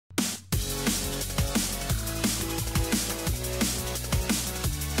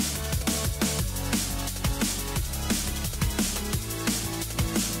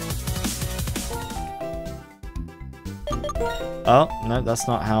Oh, no, that's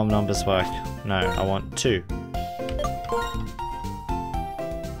not how numbers work. No, I want 2.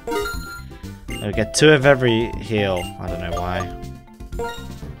 I'll get 2 of every heal. I don't know why.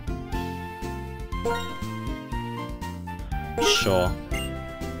 Sure.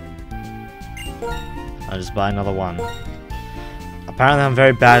 I'll just buy another one. Apparently I'm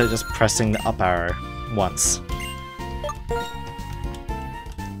very bad at just pressing the up arrow once.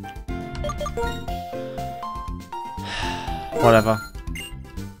 Whatever.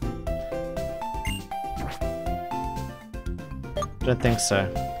 Don't think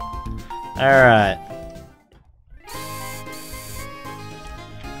so. Alright.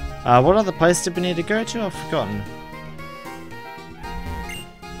 What other place did we need to go to? I've forgotten.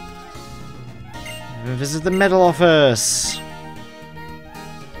 Visit the medal office.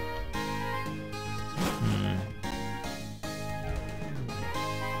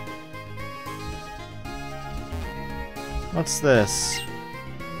 What's this?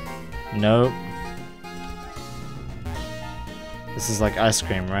 Nope. This is like ice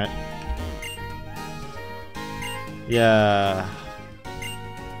cream, right? Yeah.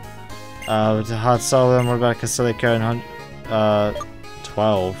 Hard Solomon, what about Casilico and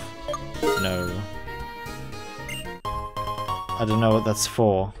 12? No. I don't know what that's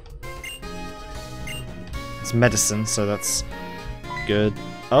for. It's medicine, so that's good.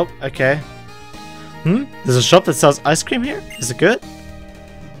 Oh, okay. There's a shop that sells ice cream here? Is it good?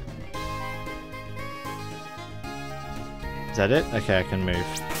 Is that it? Okay, I can move.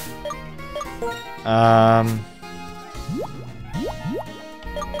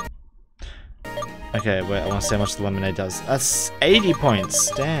 Okay, wait, I want to see how much the lemonade does. That's 80 points!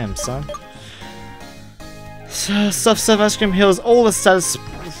 Damn, son. So, soft-serve ice cream heals all the status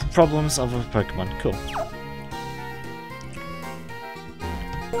problems of a Pokemon. Cool.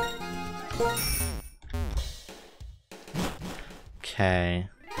 Okay.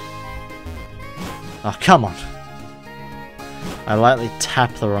 Oh, come on! I lightly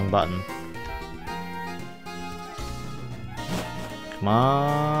tapped the wrong button. Come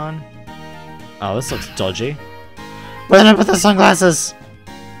on. Oh, this looks dodgy. Where did I put the sunglasses?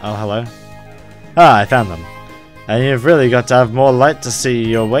 Oh, hello. Ah, I found them. And you've really got to have more light to see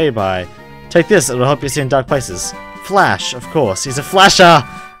your way by. Take this, it will help you see in dark places. Flash, of course. He's a flasher!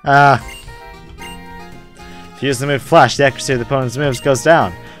 If you use the move Flash, the accuracy of the opponent's moves goes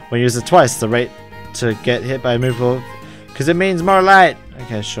down. When you use it twice, the rate to get hit by a move will... Because it means more light!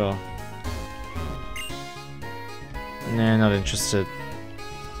 Okay, sure. Nah, not interested.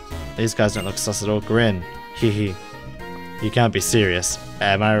 These guys don't look sus at all. Grin. Hehe. You can't be serious.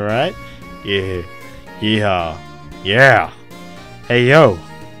 Am I right? Yeah. Yeehaw. Yeah! Hey, yo!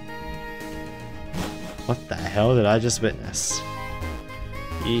 What the hell did I just witness?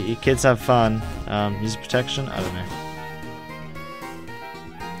 You kids have fun. Use protection? I don't know.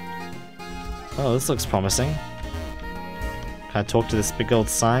 Oh, this looks promising. Can I talk to this big old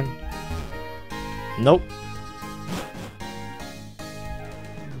sign? Nope.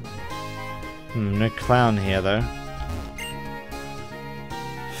 No clown here, though.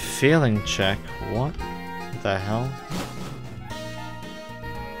 Feeling check. What the hell?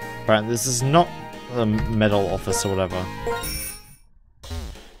 Right, this is not the medal office or whatever.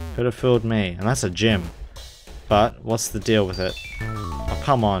 Could have fooled me. And that's a gym. But, what's the deal with it? Oh,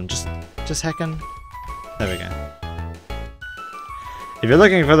 come on. Just heckin'. There we go. If you're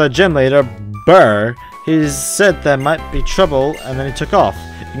looking for the gym leader, Burr, he said there might be trouble and then he took off.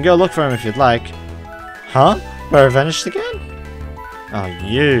 You can go look for him if you'd like. Huh? Burr vanished again? Oh,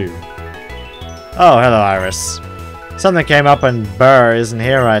 you. Oh, hello, Iris. Something came up and Burr isn't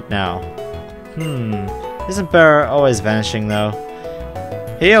here right now. Isn't Burr always vanishing, though?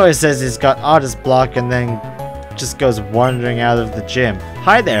 He always says he's got artist block and then just goes wandering out of the gym.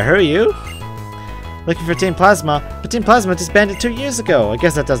 Hi there, who are you? Looking for Team Plasma, but Team Plasma disbanded 2 years ago. I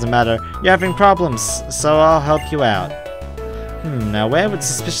guess that doesn't matter. You're having problems, so I'll help you out. Now where would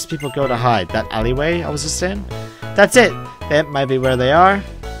suspicious people go to hide? That alleyway I was just in? That's it! That might be where they are.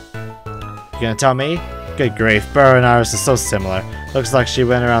 You gonna tell me? Good grief, Burr and Iris are so similar. Looks like she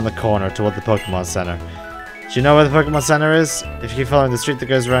went around the corner toward the Pokemon Center. Do you know where the Pokemon Center is? If you keep following the street that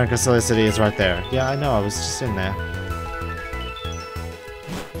goes around Casilla City, it's right there. Yeah, I know, I was just in there.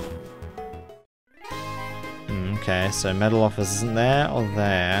 Okay, so medal office isn't there, or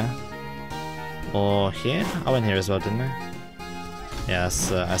there. Or here? I went here as well, didn't I? Yeah,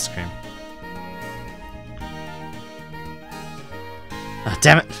 that's ice cream. Ah,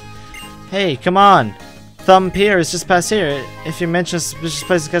 damn it! Hey, come on! Thumb Pier is just past here. If you mention a suspicious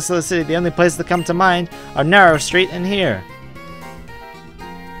place in Casilla City, the only places that come to mind are Narrow Street and here.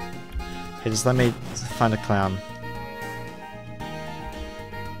 Okay, just let me find a clown.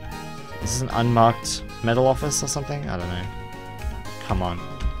 Is this an unmarked metal office or something? I don't know. Come on.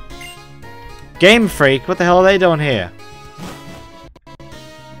 Game Freak? What the hell are they doing here?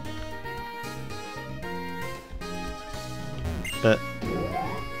 But...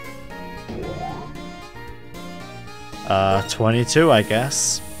 22, I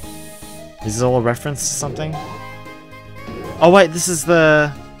guess. Is this all a reference to something? Oh wait, this is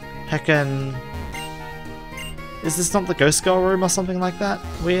the... heckin'... Is this not the Ghost Girl room or something like that?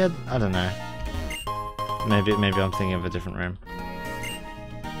 Weird? I don't know. Maybe I'm thinking of a different room.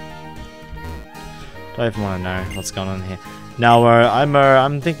 Don't even want to know what's going on here. Now,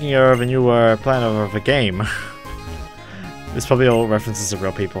 I'm thinking of a new plan of a game. It's probably all references to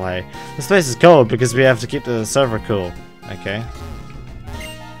real people, hey. This place is cold because we have to keep the server cool. Okay.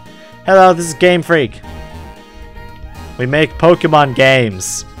 Hello, this is Game Freak. We make Pokemon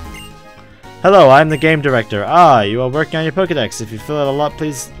games. Hello, I'm the game director. Ah, you are working on your Pokédex. If you fill it a lot,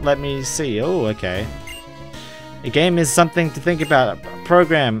 please let me see. Oh, okay. A game is something to think about, a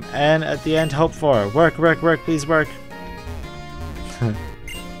program, and at the end hope for. Work, work, work, please work. Oh,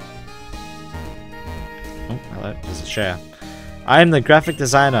 hello, there's a chair. I am the graphic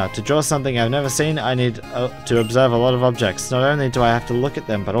designer. To draw something I've never seen, I need to observe a lot of objects. Not only do I have to look at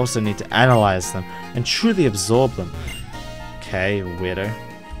them, but also need to analyze them and truly absorb them. Okay, weirdo.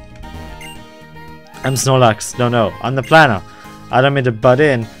 I'm Snorlax. No, I'm the planner. I don't mean to butt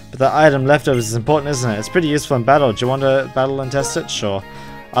in, but the item leftovers is important, isn't it? It's pretty useful in battle. Do you want to battle and test it? Sure.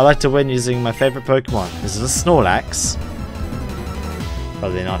 I like to win using my favorite Pokemon. Is it a Snorlax?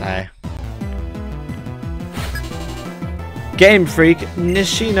 Probably not, hey. Game Freak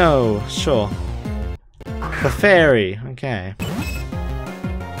Nishino. Sure. The fairy. Okay.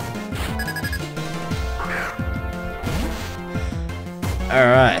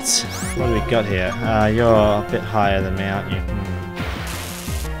 Alright, what do we got here? You're a bit higher than me, aren't you?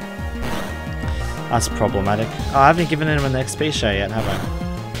 That's problematic. Oh, I haven't given him an XP share yet, have I?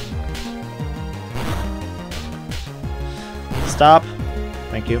 Stop!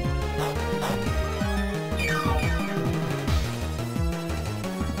 Thank you.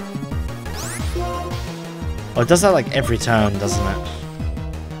 Oh, it does that like every turn, doesn't it?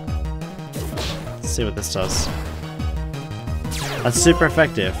 Let's see what this does. That's super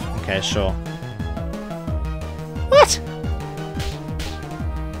effective. Okay, sure. What?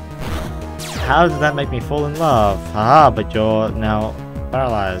 How did that make me fall in love? Haha, but you're now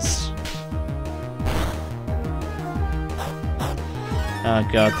paralyzed. Oh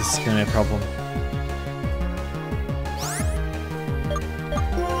god, this is gonna be a problem.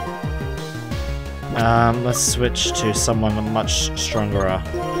 Let's switch to someone much stronger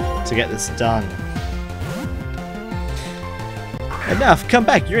to get this done. Enough, come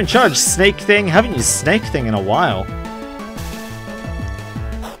back, you're in charge, Snake Thing. Haven't used Snake Thing in a while.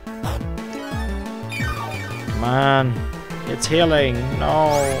 Come on, it's healing,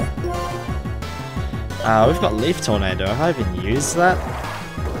 no. We've got Leaf Tornado, have I even used that?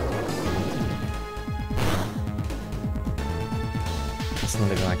 It's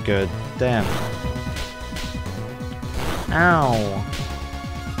not even that good, damn. Ow.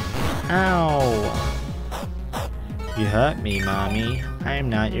 Ow. You hurt me, mommy. I'm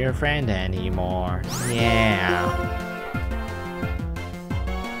not your friend anymore. Yeah.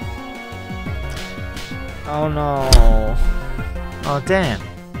 Oh no. Oh damn.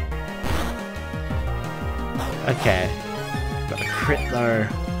 Okay. Got a crit though.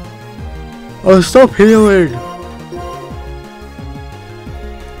 Oh, stop healing!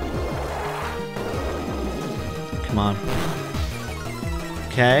 Come on.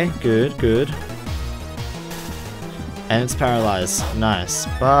 Okay, good, good. And it's paralyzed. Nice.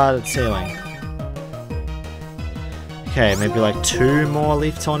 But it's healing. Okay, maybe like 2 more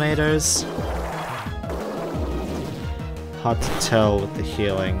Leaf Tornadoes. Hard to tell with the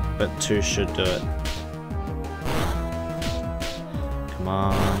healing, but 2 should do it. Come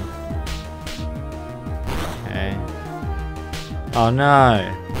on. Okay. Oh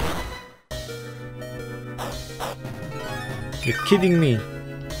no! You're kidding me!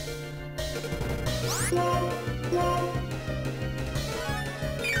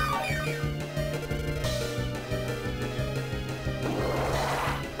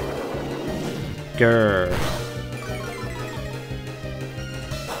 Grr.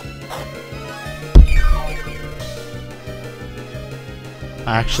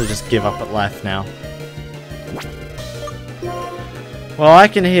 I actually just give up at life now. Well, I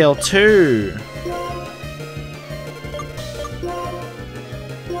can heal too!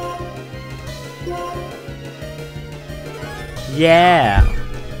 Yeah!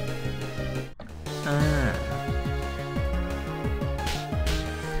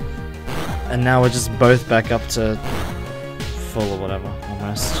 And now we're just both back up to full or whatever,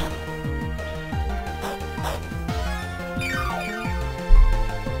 almost.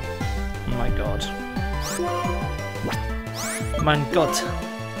 Oh my god. Mein Gott.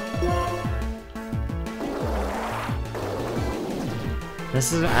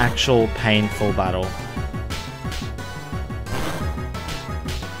 This is an actual painful battle.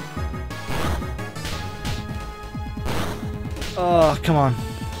 Oh, come on.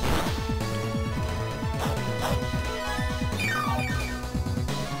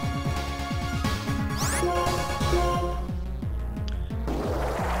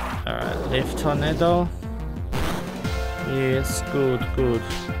 Alright, leaf tornado. Yes, good, good.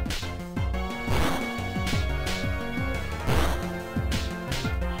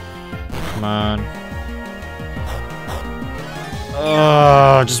 Come on.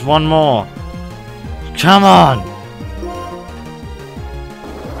 Oh, just one more. Come on!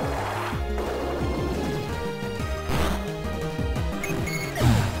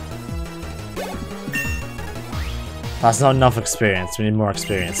 That's not enough experience. We need more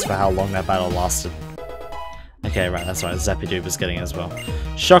experience for how long that battle lasted. Okay, right, that's right. Zapdoop is getting it as well.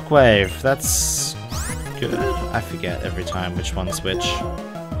 Shockwave, that's good. I forget every time which one's which.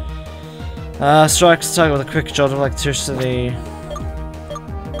 Strikes target with a quick jolt of electricity.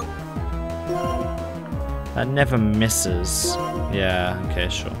 That never misses. Yeah, okay,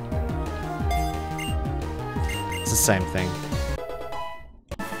 sure. It's the same thing.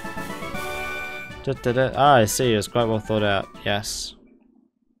 Ah, I see. It was quite well thought out. Yes.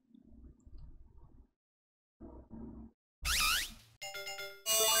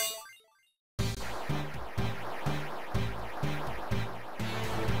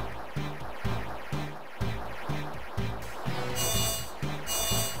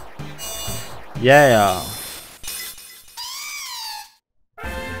 Yeah.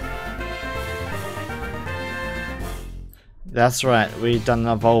 That's right, we done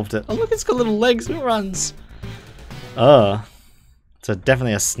evolved it. Oh look, it's got little legs and it runs. So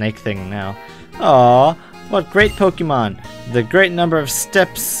definitely a snake thing now. Aw, what great Pokemon. The great number of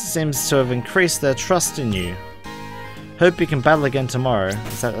steps seems to have increased their trust in you. Hope you can battle again tomorrow.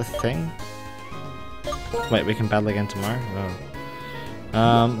 Is that a thing? Wait, we can battle again tomorrow?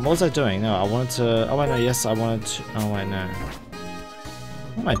 Oh. What was I doing? No, I wanted to... Oh wait, no, yes, I wanted to... Oh wait, no.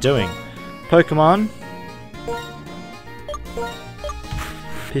 What am I doing? Pokemon.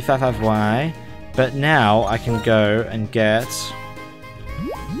 P55Y, but now I can go and get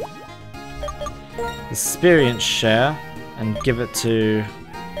experience share and give it to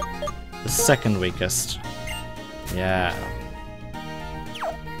the second weakest. Yeah.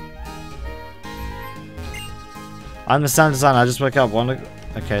 I'm the sound designer, I just woke up.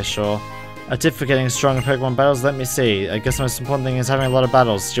 Okay, sure. A tip for getting strong in Pokemon battles? Let me see. I guess the most important thing is having a lot of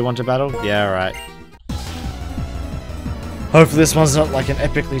battles. Do you want to battle? Yeah, right. Hopefully this one's not like an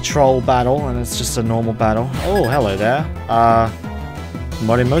epically troll battle and it's just a normal battle. Oh, hello there.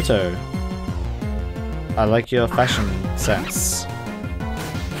 Morimoto. I like your fashion sense.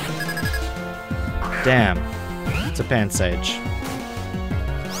 Damn. It's a Pansage.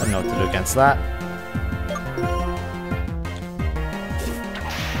 I don't know what to do against that.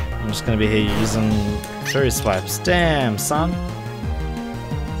 I'm just gonna be here using Fury Swipes. Damn, son.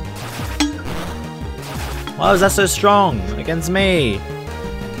 Why was that so strong against me?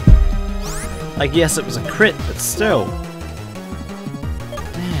 Like, yes, it was a crit, but still.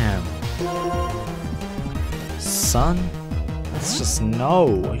 Damn. Son? That's just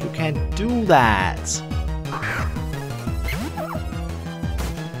no. You can't do that.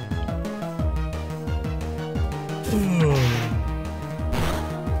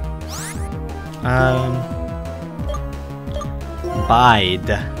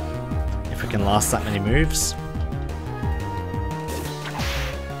 Bide. If we can last that many moves.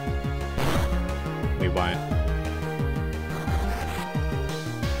 We won't.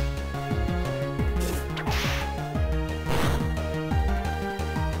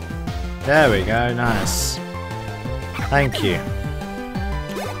 There we go, nice. Thank you.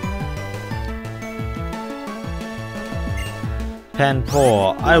 Pen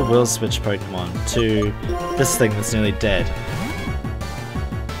Paw. I will switch Pokemon to this thing that's nearly dead.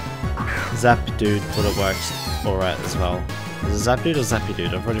 Zapdude would have worked alright as well. Is it Zapdude or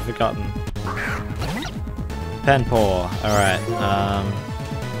Zapdude? I've already forgotten. Pen Paw. Alright,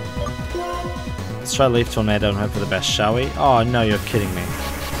 let's try Leaf Tornado and hope for the best, shall we? Oh no, you're kidding me.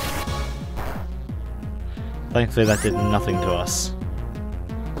 Thankfully that did nothing to us.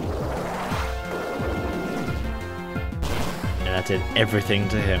 And that did everything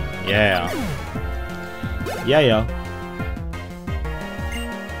to him. Yeah. Yeah.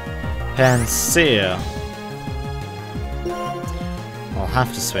 Panseer. I'll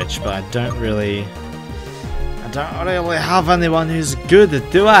have to switch, but I don't really have anyone who's good,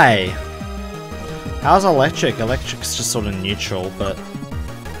 do I? How's electric? Electric's just sort of neutral, but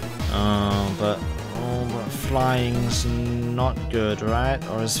flying's not good, right?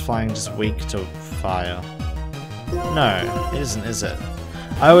 Or is flying just weak to fire? No, it isn't, is it?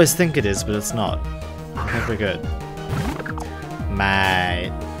 I always think it is, but it's not. I think we're good.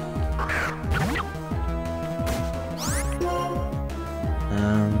 Mate.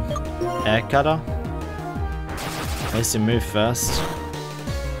 Air cutter. At least you move first.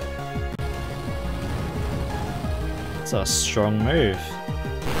 It's a strong move.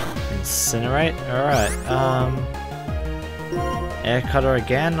 Incinerate? Alright, air cutter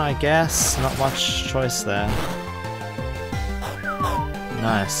again, I guess. Not much choice there.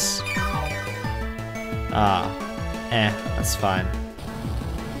 Nice. That's fine.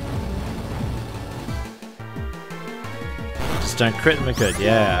 Just don't crit and we're good.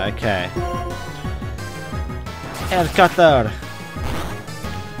 Yeah, okay. Air cutter!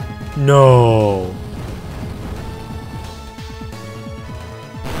 No!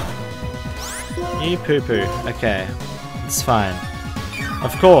 You poo-poo. Okay. It's fine.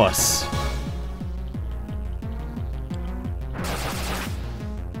 Of course!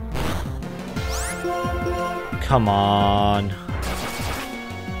 Come on.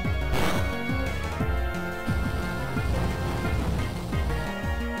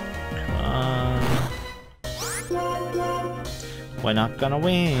 Come on. We're not gonna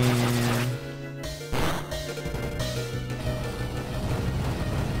win.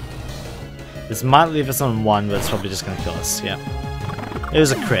 This might leave us on 1, but it's probably just gonna kill us. Yeah. It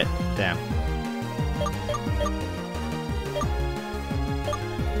was a crit. Damn.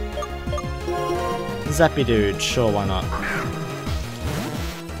 Zappy dude, sure, why not?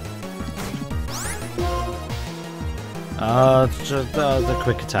 The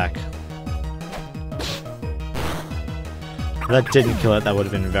quick attack. If that didn't kill it, that would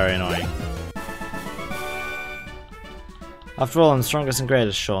have been very annoying. After all, I'm strongest and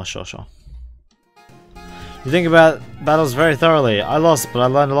greatest, sure. You think about battles very thoroughly. I lost, but I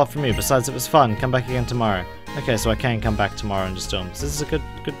learned a lot from you. Besides, it was fun. Come back again tomorrow. Okay, so I can come back tomorrow and just do them. So this is a good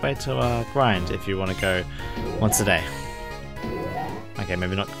way to grind if you want to go once a day. Okay,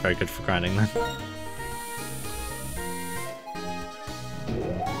 maybe not very good for grinding then.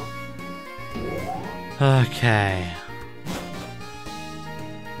 Okay.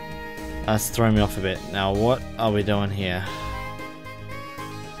 That's throwing me off a bit. Now, what are we doing here?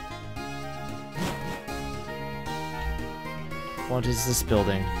 What is this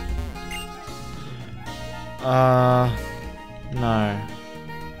building? No.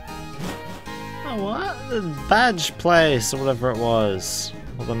 Oh, what? The badge place, or whatever it was.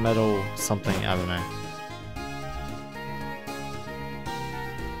 Or the metal something, I don't know.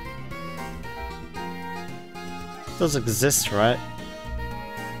 It does exist, right?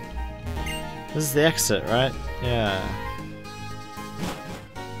 This is the exit, right? Yeah.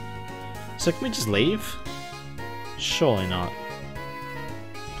 So can we just leave? Surely not.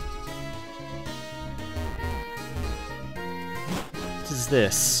 What is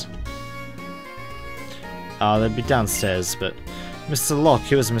this? Oh, they'd be downstairs, but... Mr. Locke,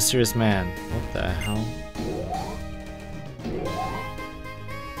 he was a mysterious man. What the hell?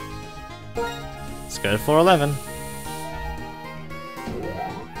 Let's go to floor 11.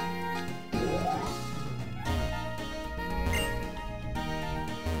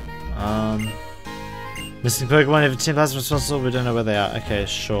 Missing Pokemon, if a team has responsible, we don't know where they are. Okay,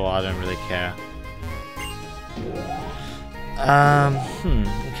 sure, I don't really care.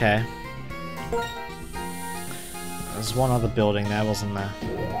 Okay. There's one other building there, wasn't there?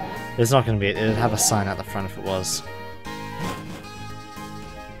 There's not gonna be, it'd have a sign at the front if it was.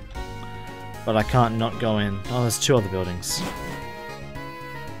 But I can't not go in. Oh, there's two other buildings.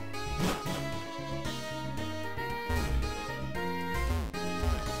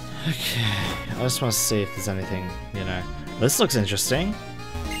 Okay, I just want to see if there's anything, you know. This looks interesting.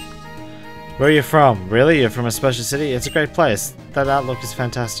 Where are you from? Really? You're from a special city? It's a great place. That outlook is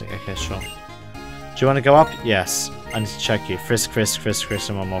fantastic. Okay, sure. Do you want to go up? Yes. I need to check you. Frisk, frisk, frisk, frisk,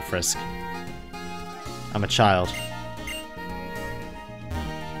 and one more frisk. I'm a child.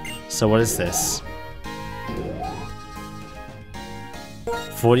 So what is this?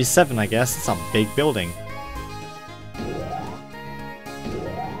 47, I guess. It's a big building.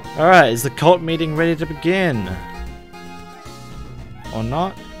 Alright, is the cult meeting ready to begin? Or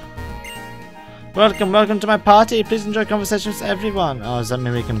not? Welcome, welcome to my party. Please enjoy conversations with everyone. Oh, does that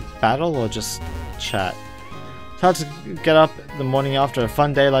mean we can battle or just chat? It's hard to get up the morning after a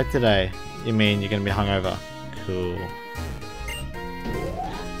fun day like today. you mean you're gonna be hungover. Cool.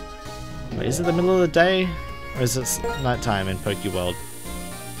 Wait, is it the middle of the day? Or is it nighttime in Pokeworld?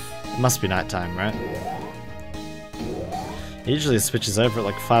 It must be nighttime, right? It usually switches over at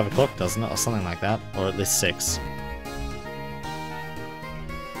like 5 o'clock, doesn't it? Or something like that. Or at least 6.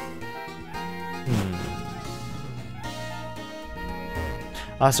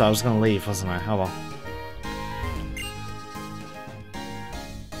 Oh, sorry, I was gonna leave, wasn't I? Oh well.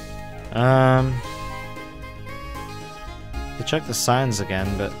 You check the signs again,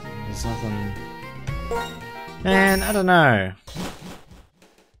 but there's nothing. Man, I don't know.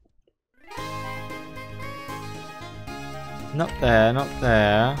 Not there, not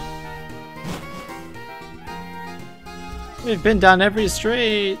there. We've been down every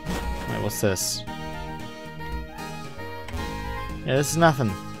street. Wait, what's this? Yeah, this is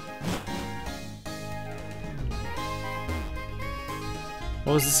nothing.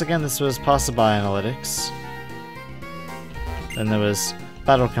 What was this again? This was Passerby Analytics. Then there was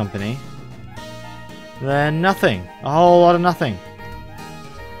Battle Company. Then nothing. A whole lot of nothing.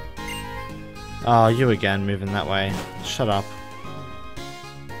 Oh, you again, moving that way. Shut up.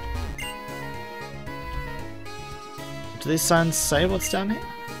 Do these signs say what's down here?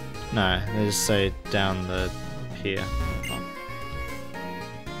 No, they just say down the pier.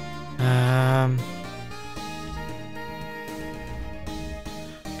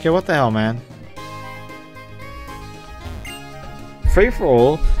 Okay, what the hell, man? Free for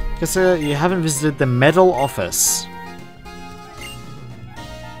all, because you haven't visited the medal office.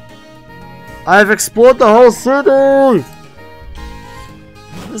 I've explored the whole city!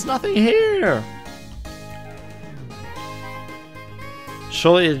 There's nothing here!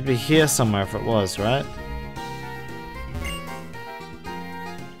 Surely it'd be here somewhere if it was, right?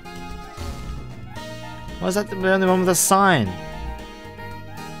 Why is that the only one with a sign?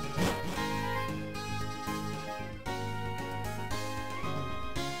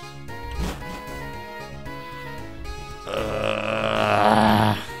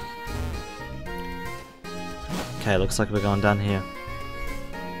 Okay, looks like we're going down here.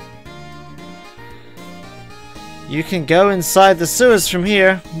 You can go inside the sewers from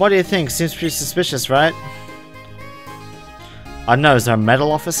here. What do you think? Seems pretty suspicious, right? I don't know, is there a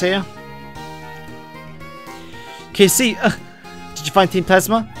medal office here? Kc, did you find Team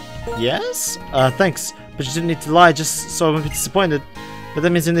Plasma? Yes? Thanks. But you didn't need to lie just so I won't be disappointed. But that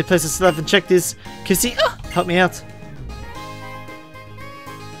means the only place I still haven't checked is... Kc, help me out.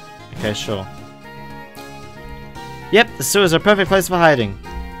 Okay, sure. Yep, the sewers are a perfect place for hiding.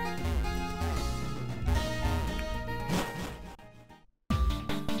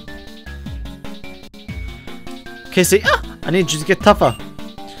 Kc, I need you to get tougher.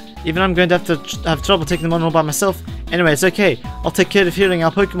 Even I'm going to have trouble taking them on all by myself. Anyway, it's okay. I'll take care of healing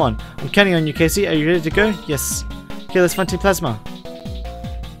our Pokemon. I'm counting on you, Kc. Are you ready to go? Yes. Okay, let's find Team Plasma.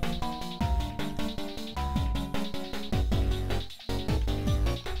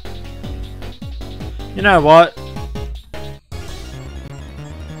 You know what?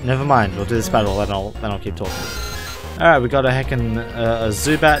 Never mind. We'll do this battle, then I'll keep talking. Alright, we got a heckin' a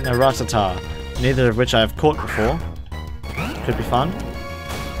Zubat and a Rattata. Neither of which I have caught before. Could be fun.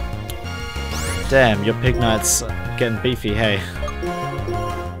 Damn, your Pignite's getting beefy, hey.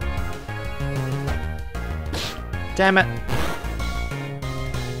 Damn it.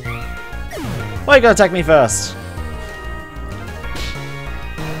 Why you gotta attack me first?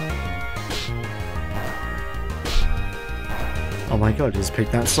 Oh my god, his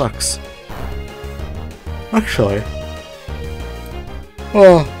Pignite sucks. Actually.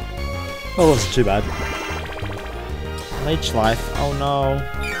 Oh. That wasn't too bad. Leech life. Oh no.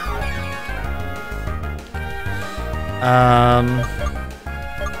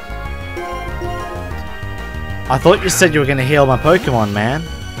 I thought you said you were gonna heal my Pokemon, man.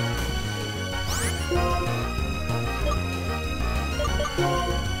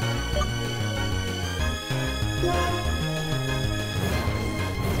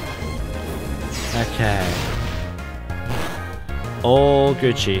 Okay. All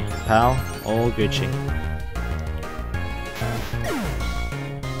Gucci, pal. All Gucci.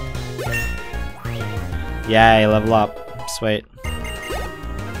 Yay, level up. Sweet.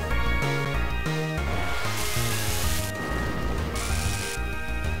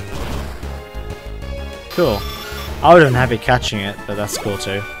 Cool. I would have been happy catching it, but that's cool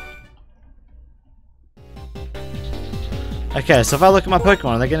too. Okay, so if I look at my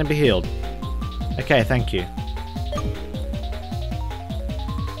Pokemon, are they going to be healed? Okay, thank you.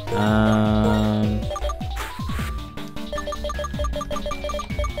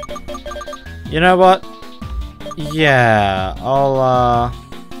 You know what? Yeah, I'll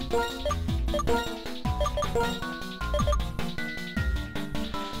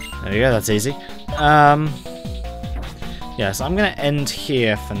There we go, that's easy. Yeah, so I'm gonna end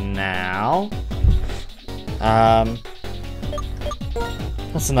here for now.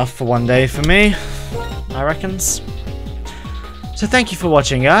 That's enough for one day for me, I reckons. So thank you for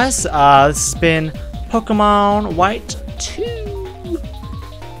watching, guys. This has been Pokémon White 2.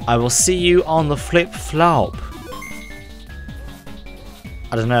 I will see you on the flip-flop.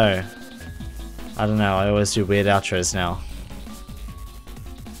 I don't know. I always do weird outros now.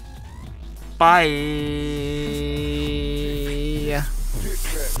 Bye.